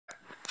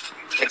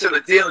until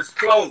the deal is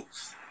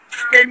closed.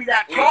 Gave me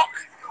that talk.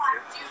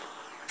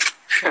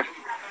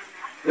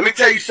 Let me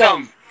tell you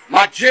something.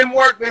 My gym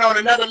work been on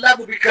another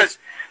level because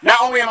not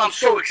only am I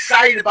so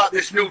excited about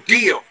this new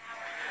deal,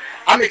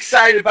 I'm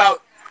excited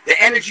about the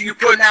energy you're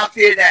putting out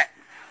there that,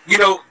 you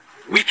know,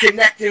 we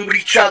connecting with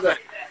each other,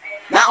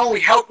 not only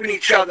helping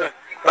each other,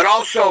 but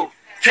also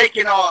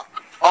taking our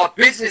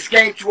business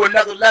game to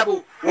another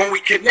level when we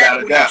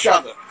connect with each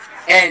other.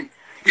 And,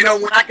 you know,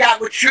 when I got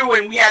with you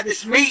and we had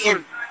this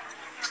meeting,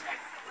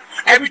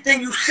 everything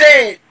you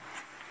said,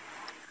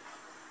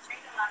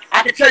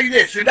 I can tell you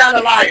this, you're not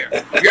a liar.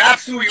 You're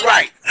absolutely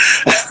right.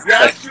 You're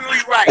absolutely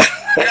right.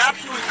 You're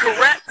absolutely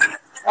correct.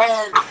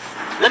 And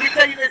let me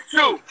tell you this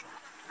too.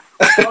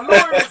 My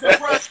lawyer was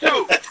impressed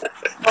too.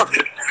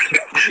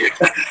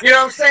 You know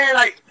what I'm saying?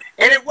 Like,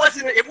 and it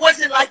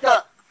wasn't like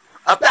a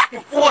back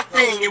and forth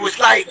thing. It was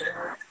like,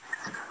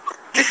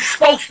 this is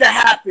supposed to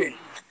happen.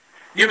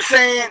 You know what I'm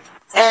saying?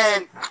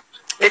 And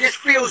it just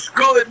feels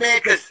good, man,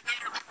 because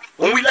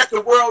when we let the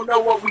world know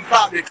what we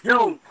about to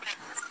do,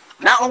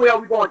 not only are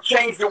we going to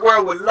change the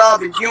world with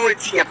love and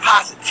unity and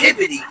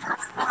positivity,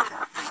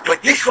 but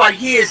this right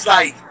here is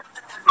like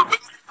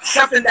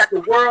something that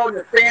the world and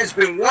the fans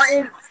been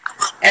wanting,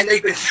 and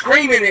they've been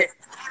screaming it,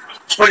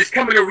 but it's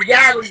coming to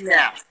reality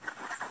now.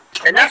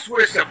 And that's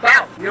what it's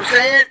about, you know what I'm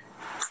saying?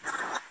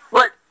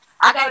 But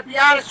I got to be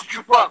honest with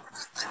you, Buck.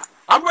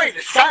 I'm ready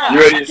to sign. You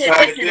ready to I can't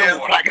sign take it it no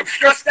more. Like, I'm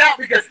stressed out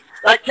because,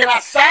 like, can I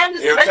sign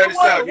this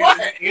paperwork or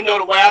what? You know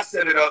the way I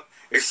set it up?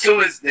 As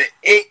soon as the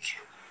ink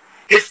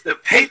hits the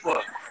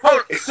paper,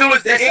 as soon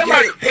as the ink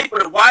hits the paper,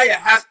 the wire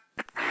has.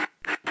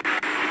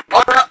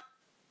 Hold up.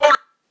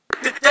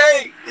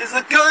 Today is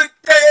a good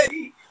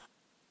day.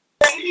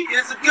 Today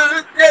is a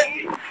good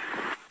day.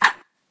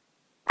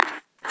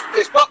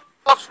 It's Buck.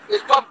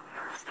 It's Buck.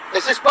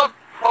 Is this Buck?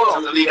 Hold on.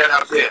 I'm gonna leave that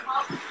out there.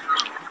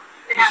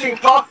 You seen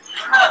Puff?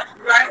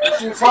 Right? You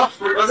seen Puff?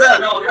 What's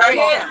that? No, right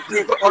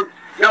here.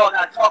 Yo,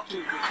 I talked to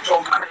you. I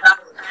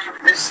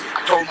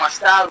told my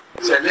style.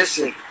 I said,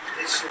 listen,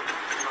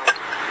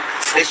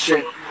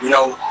 you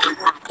know,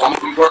 I'm gonna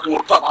be working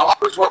with Puff. I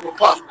always work with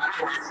Puff.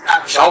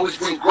 It's always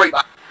been great.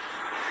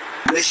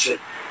 Listen,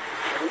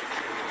 you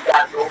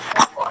gotta go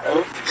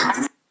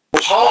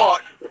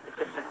hard.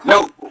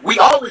 No, we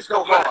always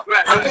go hard. I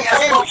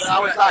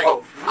was like,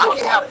 I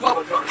can't have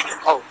Puff.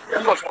 Oh,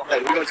 we're gonna talk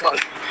later. We're gonna talk.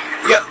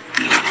 Yeah.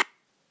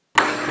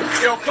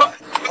 Yo,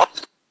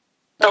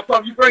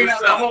 Puff, you bring out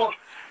the whole.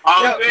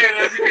 Oh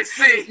man, as you can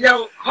see.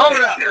 Yo, hold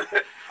up.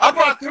 I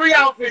brought 3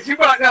 outfits. You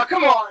brought, now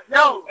come on.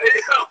 Yo,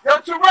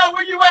 Terrell,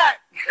 where you at?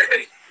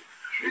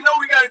 You know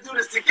we gotta do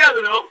this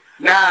together though.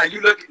 Nah,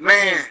 you look,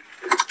 man.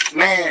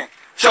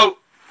 So,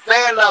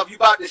 fan love, you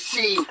about to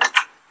see.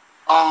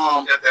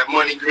 Got that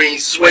money green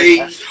suede.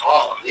 That's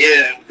hard.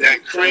 Yeah,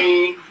 that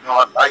cream. No,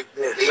 I like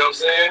this. You know what I'm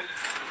saying?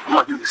 I'm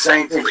gonna do the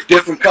same thing with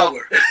different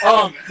color.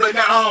 But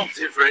now,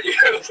 different.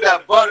 It's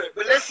that butter.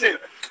 But listen.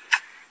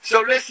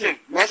 So listen,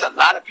 man, there's a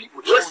lot of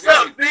people. What's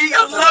up, B?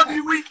 I love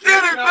you. We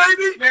did it,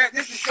 baby. Man,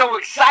 this is so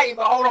exciting.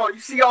 But hold on, you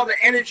see all the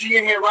energy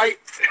in here, right?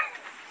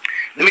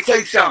 Let me tell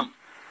you something.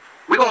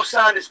 We're gonna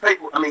sign this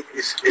paper. I mean,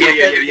 it's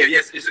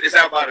yes. It's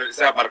out by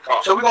the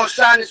car. So we're gonna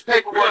sign this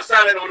paper. We're gonna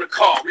sign it on the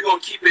car. We're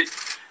gonna keep it,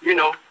 you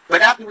know.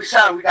 But after we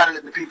sign, we gotta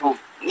let the people.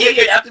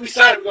 Yeah. After we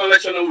sign it, we're gonna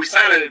let you know what we're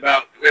signing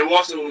about, and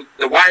also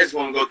the wires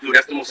gonna go through.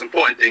 That's the most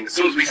important thing. As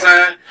soon as we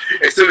sign,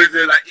 as soon as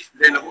they're like,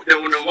 then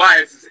when the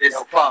wires is.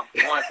 No problem.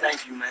 I want to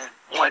thank you, man.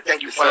 I want to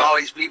thank you for all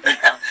these people.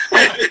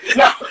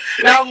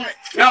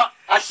 No.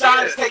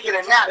 Ashan's taking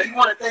a nap. You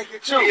want to thank you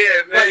too.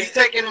 Yeah, man. But he's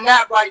taking a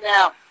nap right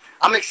now.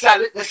 I'm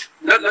excited. Let's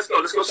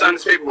go sign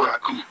this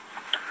paperwork. Come on.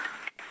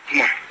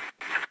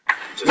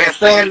 Man,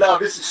 fan love.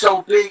 This is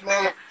so big,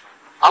 man.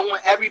 I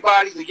want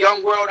everybody, the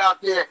young world out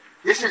there,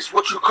 this is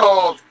what you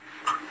call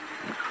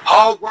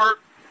hard work,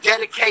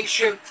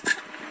 dedication,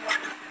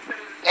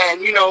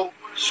 and, you know,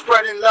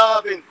 spreading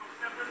love and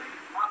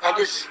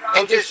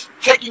just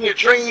taking your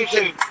dreams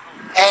and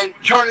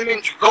turning them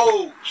into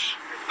goals.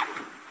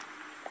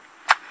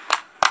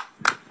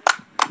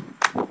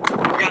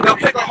 Yo,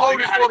 take a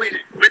hold of this for me.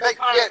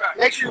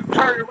 Make sure you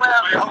turn it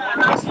around.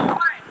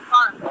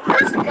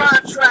 Where's the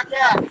contract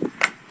at?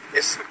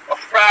 It's a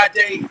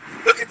Friday.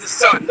 Look at the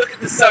sun. Look at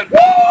the sun. Woo!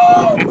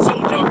 I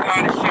told y'all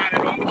God is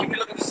shining on me. Can we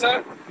look at the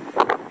sun?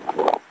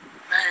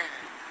 Man.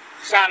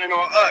 Shining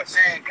on us.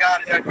 Man,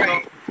 God is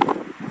great.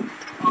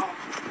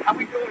 How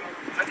we doing?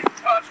 I need to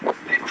touch this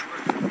thing.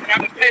 Can I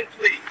have a pen,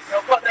 please?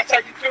 No, but that's how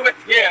you do it?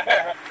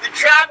 Yeah. The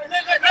driving,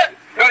 look.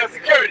 No,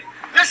 security.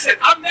 Listen,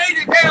 I made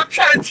it, man. I'm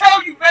trying to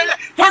tell you, man.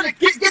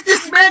 Get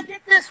this, man.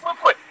 Get this real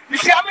quick. You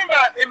see, I'm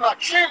in my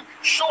gym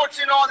shorts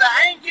and all that.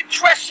 I ain't get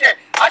dressed yet.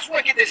 I just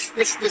want to get this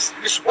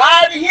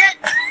wire to hit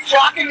so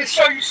I can just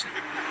show you.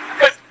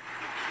 Because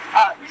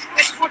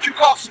this is what you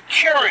call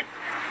securing.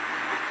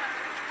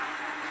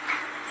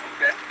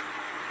 Okay.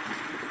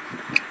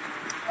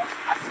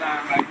 I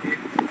sign right here.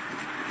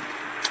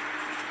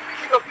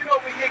 Get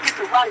over here, get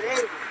the right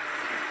angle.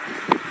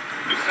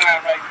 You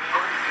sign right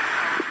there.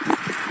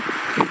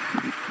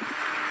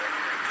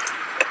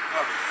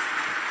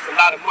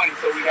 lot of money,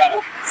 so we gotta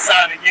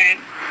sign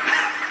again.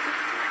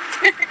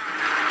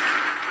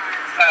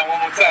 Sign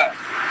one more time.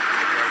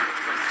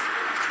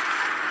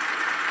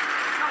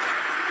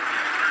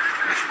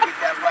 Get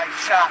that right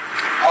shot.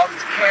 All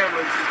these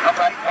cameras. All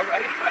right.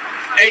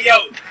 Hey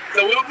yo,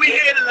 so what we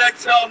here to let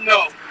y'all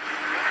know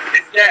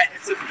is that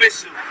it's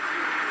official.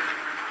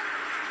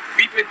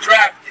 We've been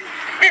drafted.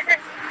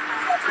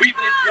 We've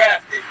been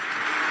drafted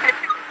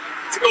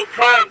to go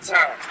prime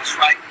time. That's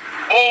right.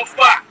 On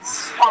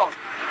Fox.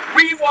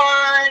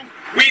 Rewind.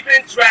 We've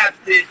been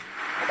drafted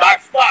by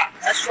Fox.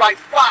 That's right.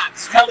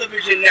 Fox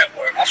Television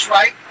Network. That's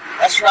right.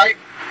 That's right.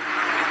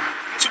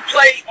 To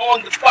play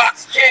on the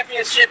Fox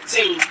championship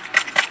team.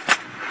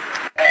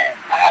 And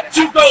I had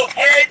to go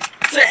head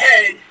to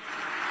head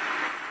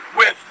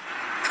with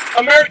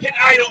American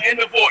Idol and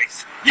The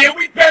Voice. Yeah,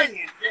 we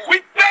banging. Yeah.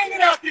 We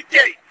banging out the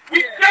gate.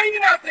 We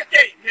banging out the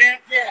gate, man.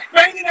 Yeah.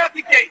 Banging out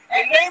the gate.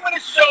 The name of the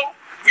show,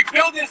 we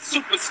building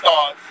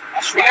superstars.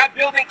 That's We're right. not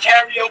building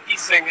karaoke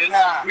singers.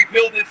 Nah. We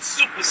building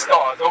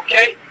superstars,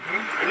 okay?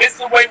 And this is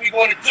the way we're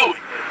going to do it.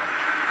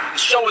 The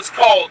show is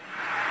called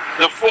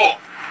The Four.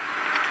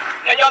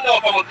 Now, y'all know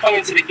if I'm going to come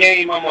into the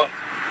game, I'm going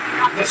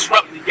to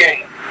disrupt the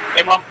game.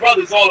 And my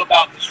brother's all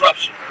about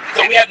disruption.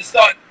 So we had to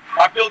start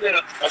by building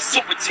a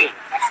super team.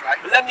 That's right.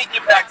 But let me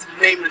get back to the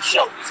name of the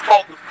show. It's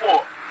called The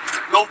Four.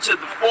 Go to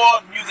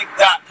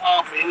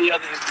the4music.com for any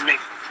other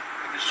information.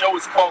 The show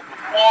is called The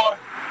Four.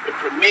 It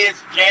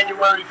premieres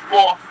January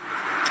 4th,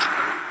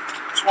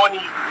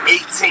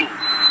 2018.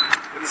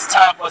 But it's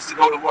time for us to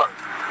go to work.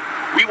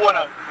 We want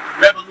to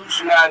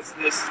revolutionize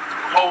this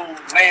whole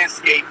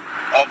landscape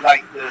of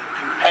like the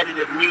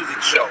competitive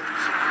music shows.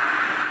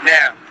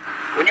 Now,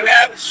 when you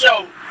have a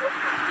show,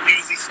 you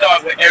usually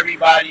start with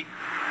everybody.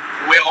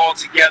 We're all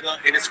together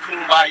and it's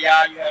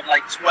kumbaya. You have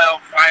like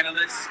 12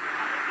 finalists.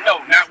 No,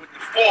 not with the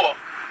four.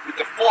 With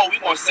the four, we're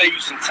going to save you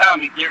some time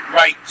and get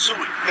right to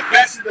it. The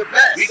best of the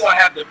best. We're going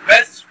to have the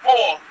best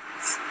four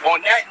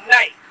on that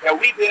night that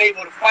we've been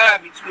able to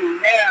find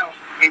between now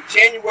and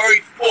January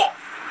 4th.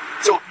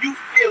 So if you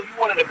feel you're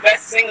one of the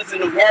best singers in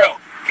the world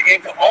and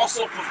can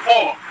also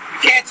perform, you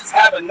can't just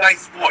have a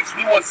nice voice.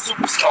 We want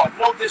superstars.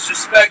 No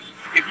disrespect.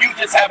 If you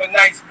just have a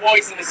nice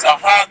voice and it's a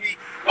hobby,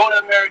 go to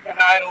American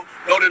Idol,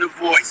 go to The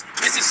Voice.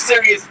 This is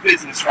serious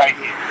business right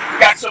here.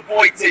 Got your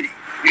boy Diddy.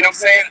 You know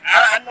what I'm saying?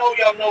 I know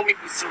y'all know me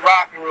for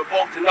Ciroc and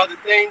Revolt and other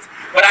things,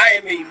 but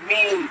I am a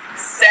mean,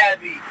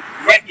 savvy,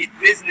 record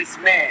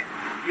businessman.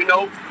 You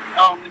know,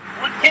 the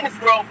Guinness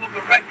World Book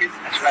of Records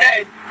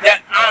said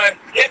that I'm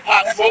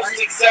hip-hop's most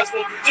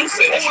successful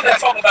producer. They wasn't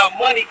talking about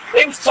money.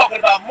 They was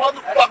talking about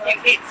motherfucking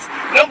hits.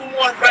 #1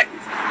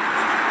 records.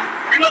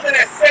 You're looking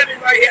at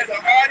 7 right here as an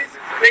artist,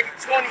 maybe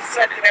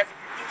 27 as a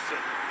producer.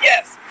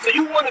 Yes. So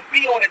you want to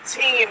be on a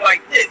team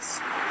like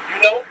this, you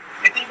know?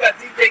 And then you got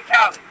DJ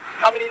Khaled.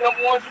 How many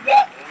 #1s you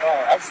got? No,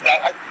 I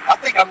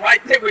think I'm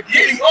right there with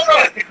you.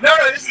 Oh, no,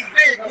 this is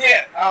big.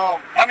 Yeah.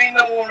 How many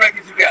 #1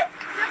 records you got?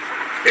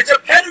 Cause your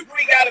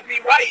pedigree gotta be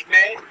right,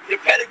 man. Your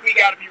pedigree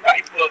gotta be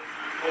right for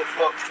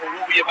what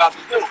we about to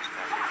do.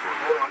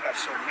 Hold on, I got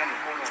so many.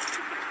 Hold on.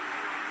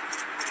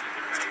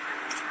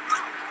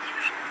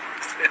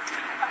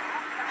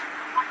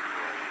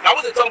 I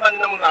wasn't talking about the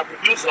 #1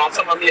 producer. I'm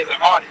talking about me as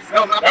an artist.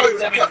 No, I'm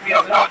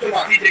talking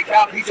about DJ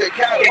Khaled. DJ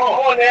Khaled. Hey, come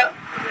on now.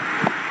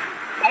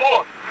 Come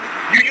on.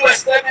 You at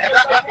 7?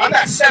 I'm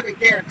at 7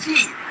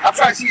 guaranteed. I'm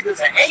trying to see if there's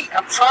an 8.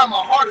 I'm trying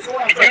my hardest.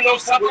 You know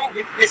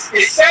something?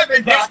 It's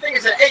 7, but I think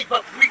it's an 8.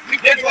 But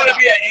there's going to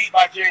be an 8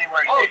 by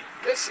January 8th.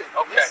 Listen,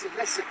 okay.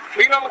 Listen.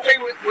 You know what I'm going to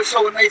tell you what's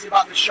so amazing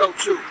about the show,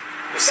 too?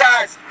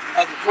 Besides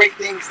the great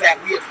things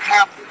that we have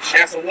accomplished.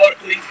 And some water,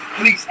 please.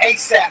 Please,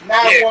 ASAP,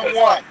 911.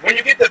 Yeah, when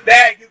you get the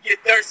bag, you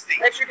get thirsty.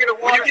 Make sure you get a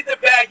water. When you get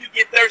the bag, you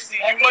get thirsty.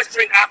 You must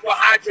drink aqua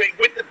hydrate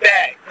with the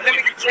bag. But if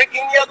you drink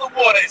any other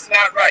water, it's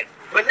not right.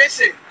 But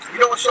listen, you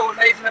know what's so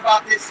amazing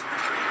about this?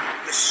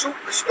 The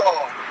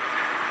superstar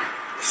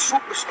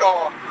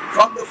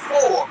from the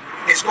 4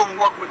 is going to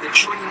work with the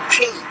Dream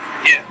Team.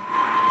 Yeah.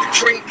 The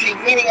Dream Team,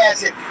 meaning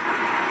as in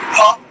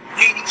Puff,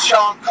 Diddy,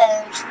 Sean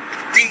Combs,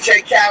 DJ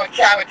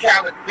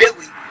Khaled,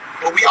 Billy.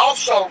 But we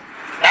also,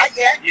 not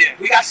yet. Yeah.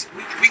 We got some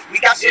more.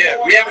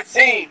 We have a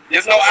team.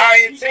 There's no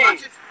I in team.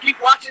 Keep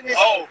watching this.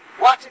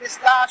 Watching this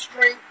live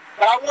stream.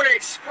 But I want to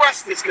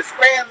express this because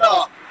fan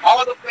love,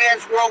 all the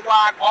fans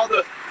worldwide, all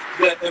the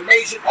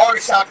amazing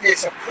artists out there,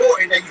 it's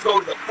important that you go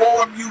to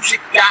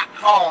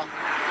the4music.com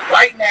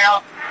right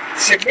now.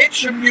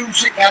 Submit your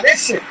music. Now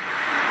listen,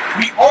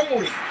 we're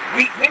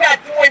not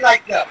doing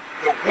like the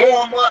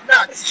warm up.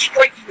 No, this is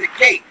straight to the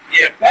gate.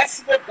 Yeah. The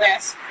best of the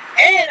best.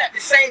 And at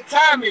the same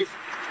time is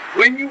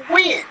when you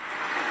win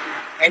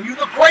and you're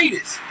the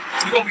greatest,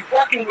 you're gonna be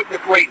working with the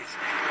greatest.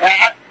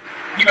 Now,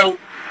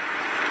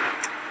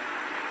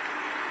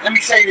 let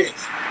me say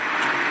this.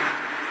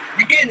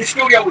 You get in the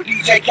studio with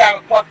DJ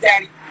Khaled, Puff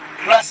Daddy,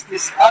 plus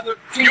this other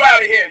team. You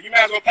out of here. You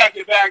might as well pack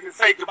your bags and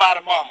say goodbye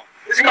to mama.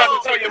 You might as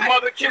well tell your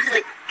mother, kids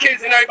and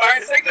everybody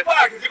and say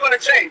goodbye because you're going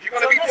to change. You're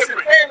going to be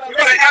different. You're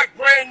going to act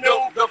brand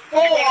new.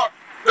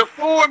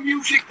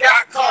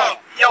 The4music.com.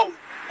 Yo,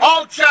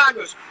 all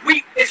genres.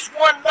 It's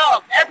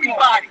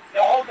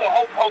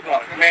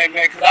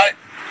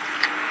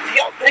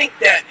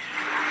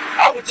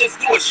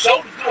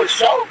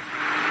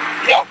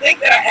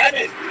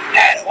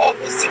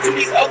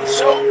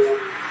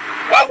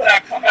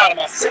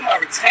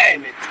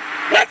semi-retirement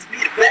not to be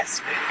the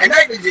best, man. And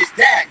not even just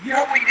that. You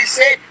heard what he just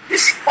said?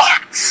 This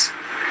Fox.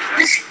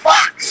 This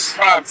Fox.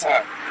 Prime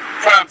time.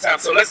 Prime time.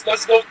 So let's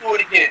go through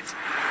it again.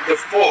 The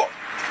 4.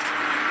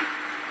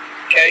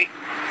 Okay?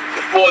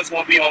 The 4 is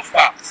going to be on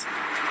Fox.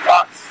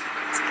 Fox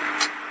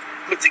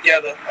put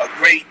together a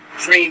great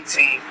dream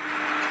team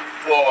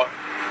for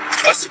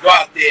us to go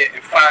out there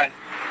and find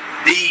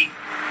the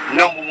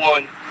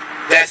 #1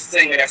 best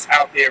singer that's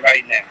out there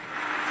right now.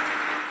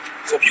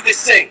 So if you can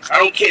sing, I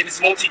don't care if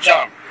it's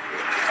multi-genre,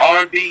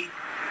 R&B,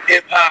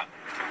 hip-hop.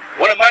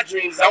 One of my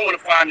dreams is I want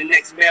to find the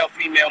next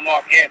male-female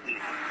Mark Anthony.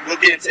 We'll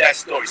get into that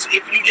story. So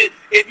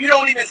if you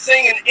don't even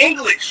sing in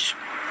English,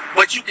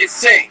 but you can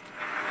sing,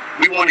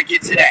 we want to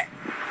get to that.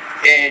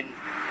 And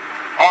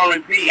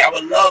R&B, I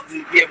would love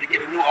to be able to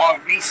get a new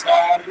R&B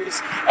star out of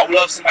this. I would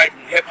love somebody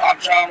from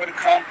hip-hop genre to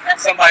come,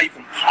 somebody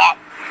from pop,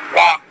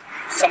 rock,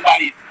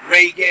 somebody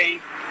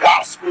reggae,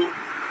 gospel.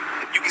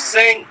 If you can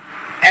sing,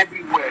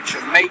 Everywhere.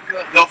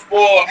 Jamaica. the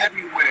 4,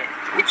 Everywhere.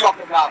 We talk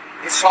about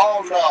it's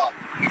all love.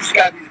 You just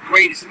gotta be the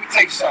greatest. Let me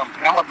tell you something,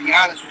 and I'm gonna be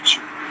honest with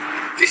you.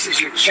 This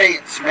is your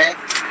chance, man.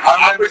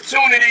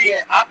 opportunity.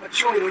 Yeah,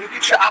 opportunity. When you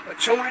get your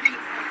opportunity,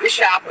 it's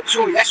your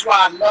opportunity. That's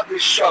why I love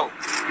this show.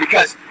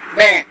 Because,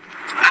 man,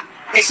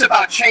 it's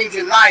about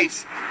changing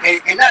lives.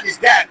 And not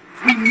just that,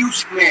 we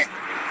music men.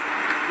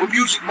 We're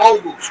music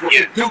moguls,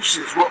 we're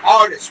producers, we're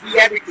artists, we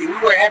everything. We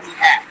wear every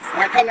hat.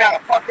 When it comes down to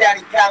Puff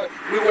Daddy Khaled,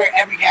 we wear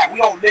every hat. We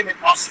don't limit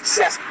our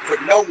success for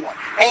no one.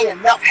 Ain't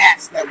enough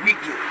hats that we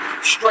do.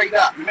 Straight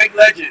up. We make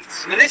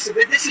legends. Now listen,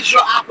 this is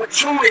your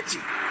opportunity.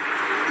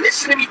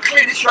 Listen to me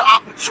clear, this is your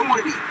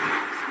opportunity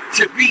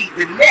to be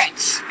the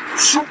next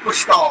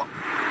superstar.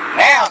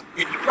 Now,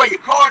 if you play your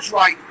cards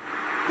right,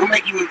 we'll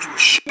make you into a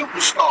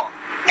superstar.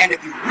 And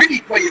if you really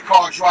play your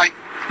cards right,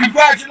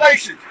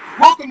 congratulations.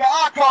 Welcome to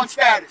icon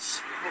status.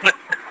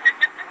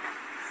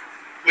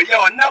 But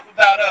yo, enough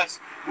about us.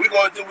 We're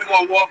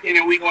gonna walk in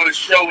and we're gonna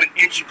show and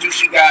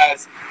introduce you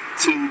guys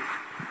to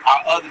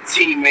our other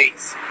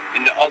teammates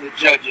and the other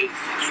judges.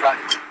 That's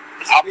right.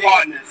 Our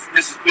partners.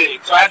 This is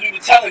big. So as we were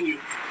telling you,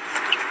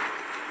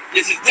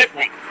 this is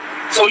different.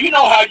 So you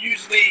know how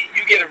usually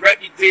you get a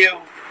record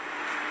deal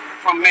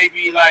from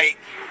maybe like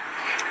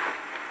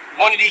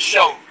one of these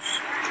shows,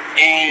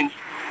 and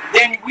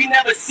then we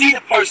never see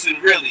the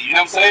person really. You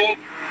know what I'm saying?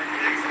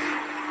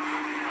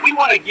 We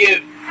want to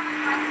give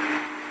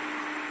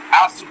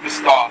our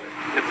superstar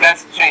the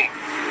best chance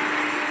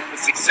for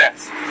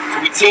success.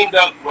 So we teamed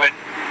up with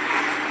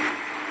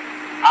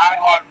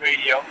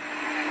iHeartRadio.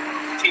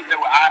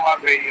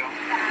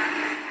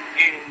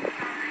 And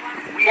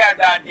we had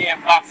the idea,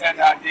 and Fox had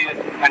the idea,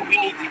 and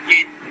we need to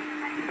get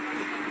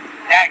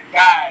that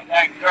guy,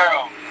 that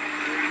girl,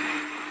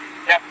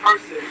 that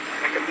person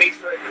that can make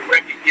sure that the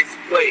record gets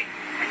played.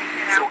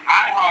 So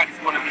iHeart is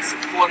going to be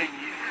supporting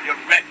your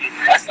record.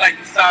 That's like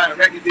you sign a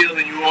record deal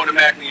and you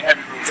automatically in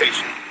heavy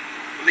rotation.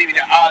 Believe me,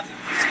 the odds of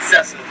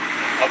success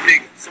are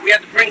bigger. So we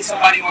have to bring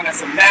somebody on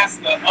that's a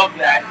master of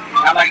that.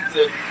 I like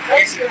to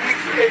basically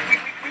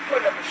we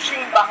put a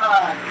machine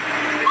behind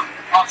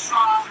our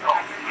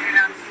superstar. You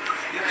know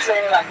what I'm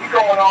saying? Like we're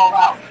going all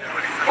out.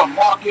 From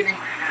marketing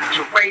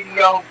to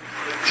radio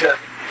to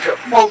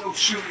photo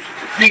shoots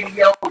to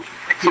videos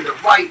to the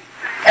right.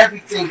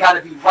 Everything gotta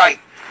be right.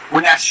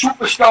 When that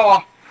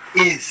superstar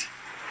is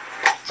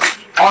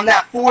on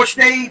that 4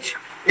 stage,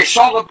 it's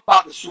all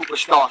about the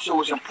superstar. So it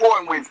was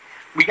important when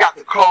we got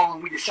the call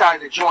and we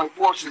decided to join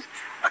forces,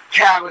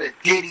 Khaled, a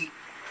Diddy,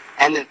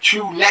 and the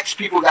 2 next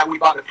people that we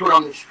about to put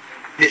on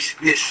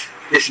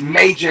this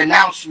major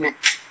announcement.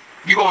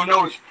 You're gonna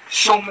notice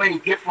so many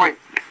different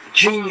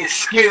genius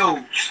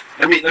skills.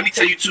 Let me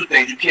tell you 2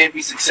 things. You can't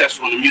be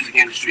successful in the music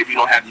industry if you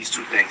don't have these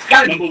 2 things.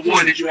 Number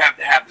 1 is you have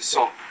to have the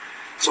song.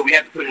 So we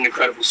have to put an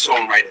incredible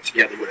songwriter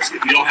together with us.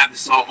 If you don't have the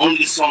song, only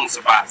the song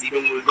survives.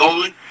 Even when we're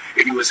going,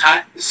 if you was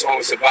hot, the song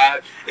will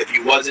survive. If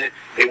you wasn't,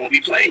 they won't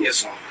be playing your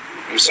song.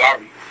 I'm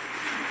sorry.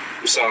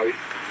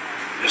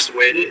 That's the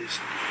way it is.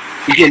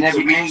 You're getting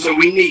everything. So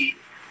we need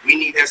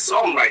that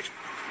songwriter.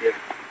 Yeah.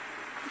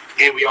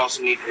 And we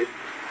also need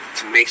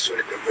to make sure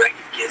that the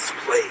record gets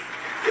played.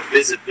 The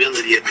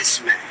visibility of this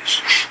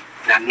smash.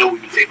 And I know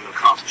we was able to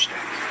accomplish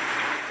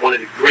that. One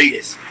of the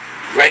greatest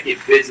record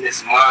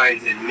business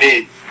minds and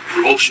men,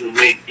 promotional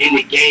men in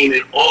the game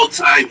in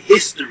all-time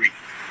history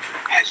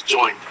has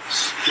joined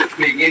us. It's a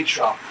big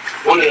intro.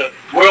 One of the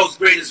world's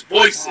greatest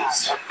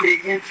voices. A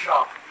big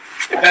intro.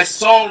 The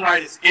best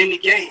songwriters in the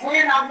game.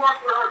 And I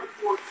worked with her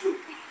before too.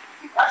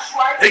 That's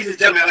right. Ladies and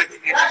gentlemen, I'd like to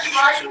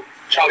introduce you to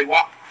Charlie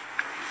Watt.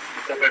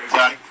 What's up,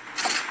 everybody?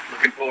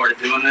 Looking forward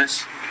to doing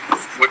this.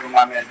 Working with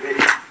my man Diddy,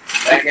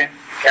 Meghan,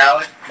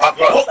 Khaled, my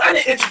brother. Oh, I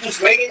didn't introduce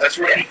Meghan. That's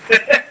right.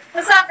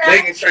 What's up, guys?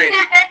 Meghan Trainor.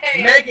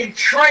 Hey. Meghan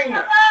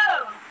Trainor.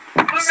 Hello.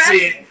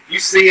 You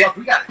see it.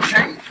 We gotta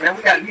change, man.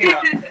 We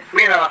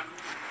gotta,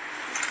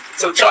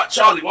 So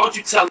Charlie, why don't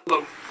you tell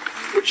them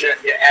what you're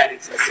adding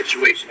to the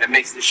situation that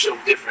makes this show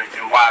different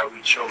and why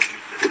we chose you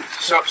for this?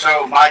 So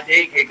my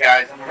day gig,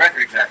 guys, I'm a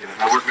record executive.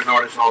 I work with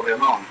artists all day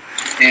long.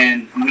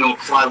 and I'm going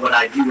to apply what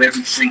I do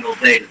every single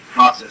day to the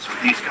process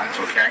with these guys,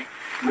 okay?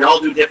 We all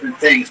do different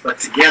things, but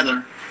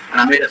together,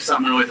 and I made up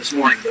something earlier this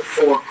morning, the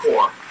 4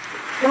 core.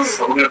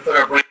 So we're going to put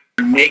our brain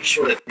and make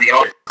sure that the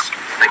artists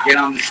that get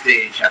on the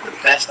stage have the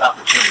best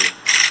opportunity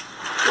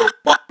to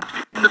one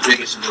and the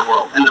biggest in the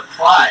world. And the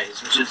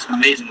prize, which is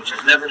amazing, which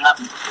has never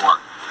happened before,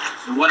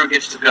 the winner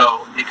gets to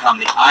go and become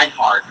the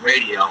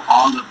iHeartRadio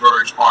On the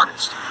Verge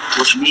artist,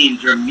 which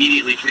means you're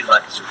immediately treated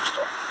like a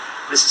superstar.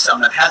 This is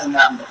something that hasn't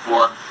happened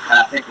before, and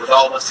I think with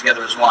all of us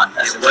together as one,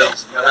 it will.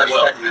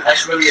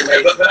 That's really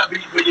amazing.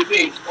 But you're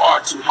being far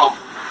too humble.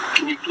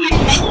 Can you please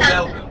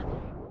tell